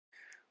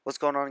What's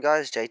going on,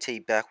 guys?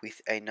 JT back with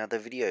another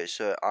video.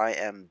 So I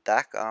am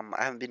back. I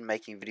haven't been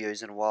making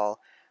videos in a while.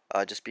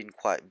 Just been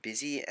quite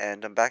busy,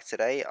 and I'm back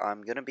today.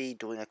 I'm gonna be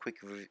doing a quick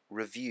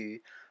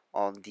review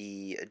on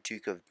the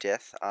Duke of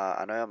Death.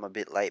 I know I'm a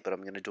bit late, but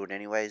I'm gonna do it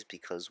anyways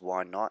because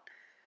why not?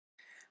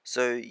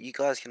 So you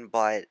guys can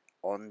buy it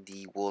on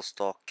the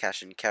Warstock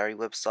Cash and Carry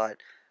website.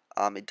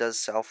 It does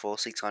sell for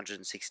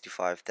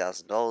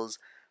 $665,000.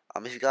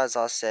 If you guys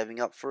are saving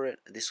up for it,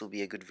 this will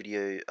be a good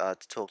video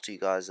to talk to you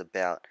guys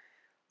about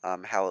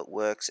how it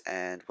works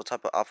and what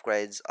type of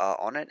upgrades are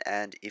on it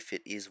and if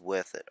it is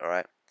worth it.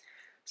 Alright,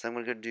 so I'm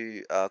going to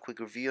do a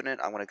quick review on it.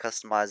 I'm going to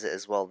customize it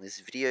as well in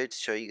this video to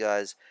show you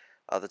guys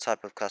the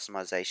type of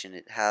customization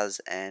it has,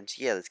 and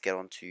yeah, let's get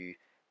on to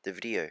the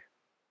video.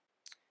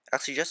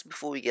 Actually, just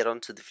before we get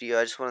on to the video,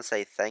 I just want to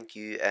say thank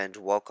you and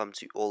welcome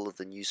to all of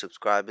the new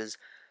subscribers.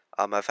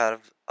 I've had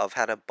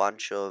a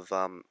bunch of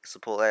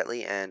support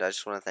lately, and I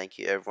just want to thank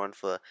you everyone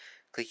for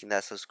clicking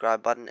that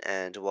subscribe button,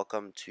 and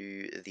welcome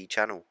to the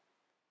channel.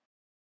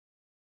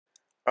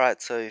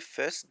 Alright, so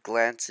first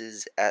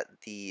glances at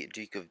the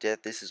Duke of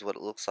Death. This is what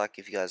it looks like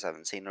if you guys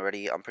haven't seen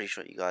already. I'm pretty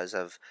sure you guys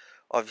have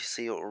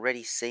obviously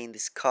already seen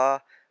this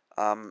car.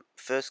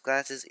 First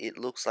glances, it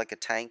looks like a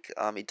tank.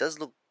 It does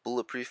look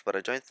bulletproof, but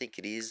I don't think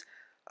it is.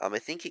 I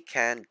think it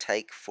can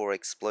take 4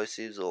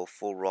 explosives or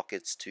 4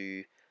 rockets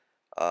to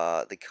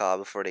the car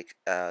before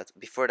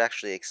it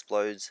actually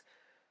explodes.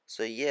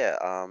 So yeah,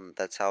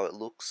 that's how it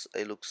looks.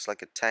 It looks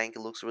like a tank.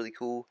 It looks really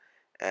cool.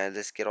 And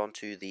let's get on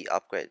to the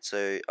upgrade.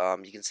 So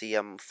you can see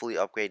I'm fully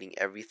upgrading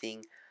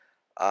everything.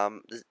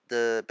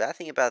 The bad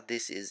thing about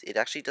this is it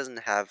actually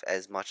doesn't have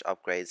as much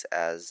upgrades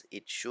as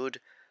it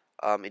should.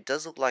 It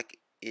does look like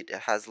it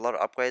has a lot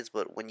of upgrades,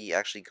 but when you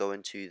actually go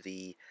into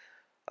the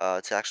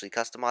to actually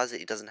customize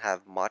it, it doesn't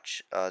have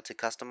much to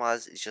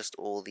customize. It's just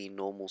all the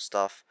normal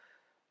stuff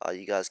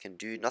you guys can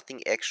do.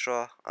 Nothing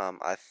extra.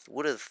 I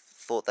would have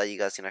thought that you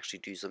guys can actually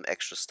do some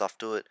extra stuff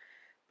to it,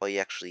 but you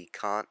actually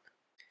can't.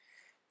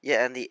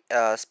 Yeah, and the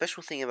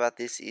special thing about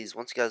this is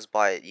once you guys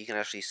buy it, you can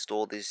actually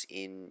store this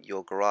in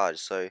your garage.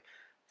 So if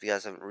you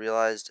guys haven't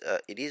realized,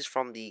 it is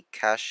from the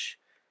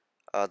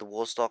the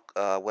Warstock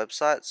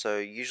website. So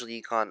usually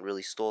you can't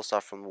really store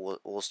stuff from the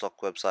Warstock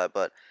website,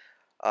 but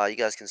you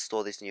guys can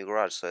store this in your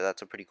garage. So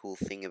that's a pretty cool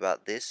thing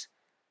about this.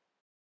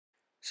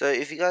 So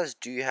if you guys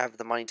do have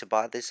the money to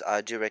buy this, I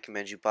do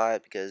recommend you buy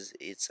it because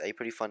it's a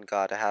pretty fun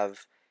car to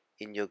have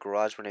in your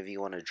garage whenever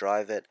you want to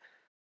drive it.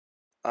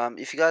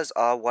 If you guys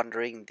are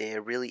wondering, there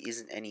really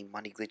isn't any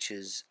money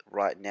glitches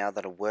right now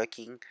that are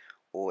working,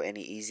 or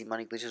any easy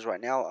money glitches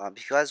right now.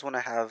 If you guys want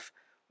to have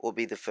or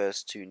be the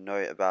first to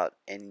know about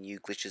any new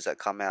glitches that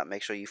come out,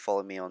 make sure you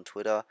follow me on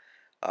Twitter.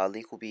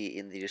 Link will be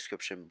in the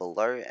description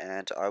below,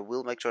 and I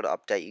will make sure to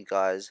update you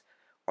guys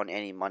on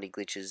any money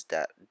glitches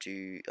that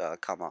do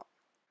come up.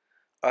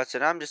 Alright, so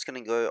now I'm just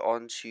going to go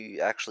on to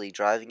actually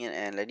driving it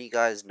and letting you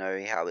guys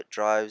know how it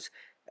drives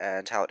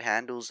and how it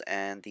handles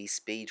and the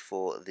speed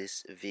for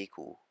this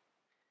vehicle.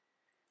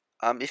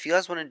 If you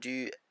guys want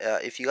to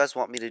if you guys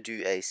want me to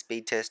do a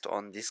speed test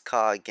on this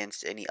car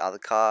against any other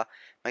car,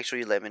 make sure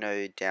you let me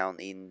know down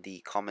in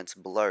the comments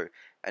below.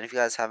 And if you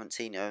guys haven't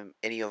seen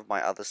any of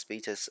my other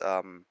speed test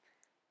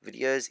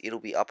videos, it'll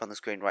be up on the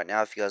screen right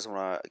now if you guys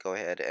want to go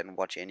ahead and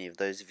watch any of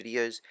those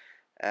videos.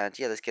 And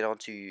yeah, let's get on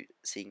to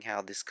seeing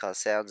how this car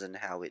sounds and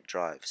how it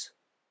drives.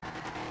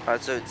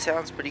 Alright, so it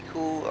sounds pretty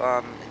cool.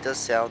 It does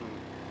sound,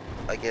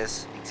 I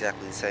guess,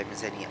 exactly the same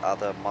as any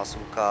other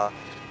muscle car.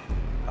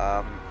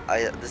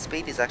 The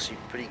speed is actually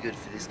pretty good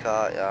for this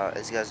car.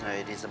 As you guys know,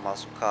 it is a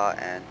muscle car,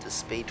 and the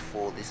speed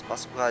for this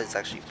muscle car is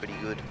actually pretty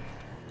good.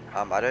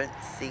 I don't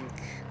think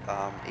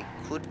it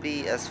could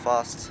be as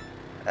fast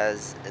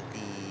as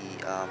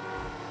the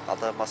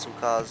other muscle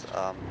cars.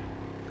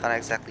 Can't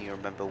exactly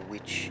remember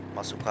which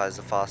muscle car is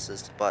the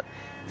fastest, but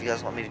if you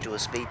guys want me to do a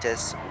speed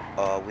test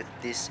with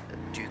this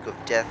Duke of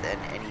Death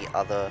and any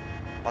other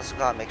muscle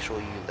car, make sure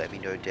you let me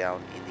know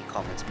down in the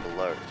comments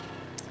below.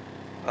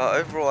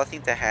 Overall, I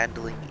think the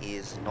handling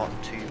is not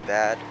too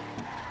bad,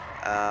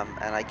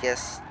 and I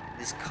guess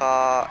this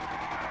car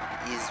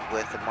is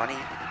worth the money.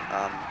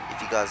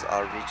 If you guys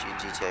are rich in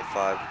GTA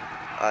 5,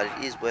 it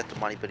is worth the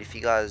money, but if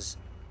you guys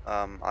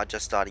are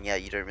just starting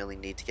out, you don't really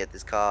need to get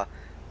this car.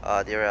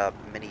 There are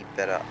many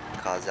better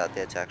cars out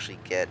there to actually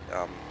get,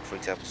 for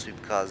example,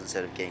 supercars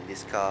instead of getting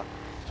this car,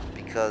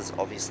 because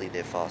obviously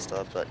they're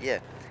faster. But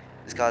yeah,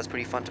 this car is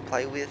pretty fun to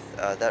play with.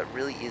 That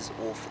really is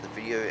all for the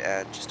video,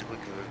 and just a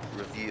quick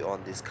review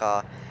on this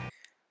car.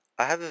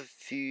 I have a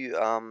few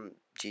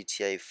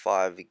GTA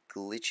 5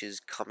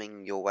 glitches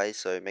coming your way,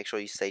 so make sure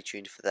you stay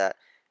tuned for that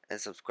and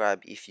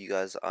subscribe if you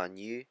guys are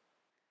new.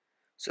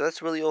 So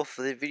that's really all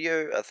for the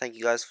video. Thank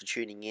you guys for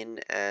tuning in,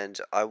 and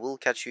I will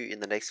catch you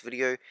in the next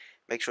video.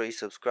 Make sure you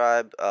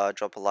subscribe,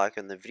 drop a like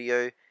on the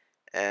video,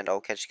 and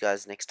I'll catch you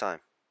guys next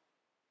time.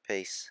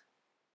 Peace.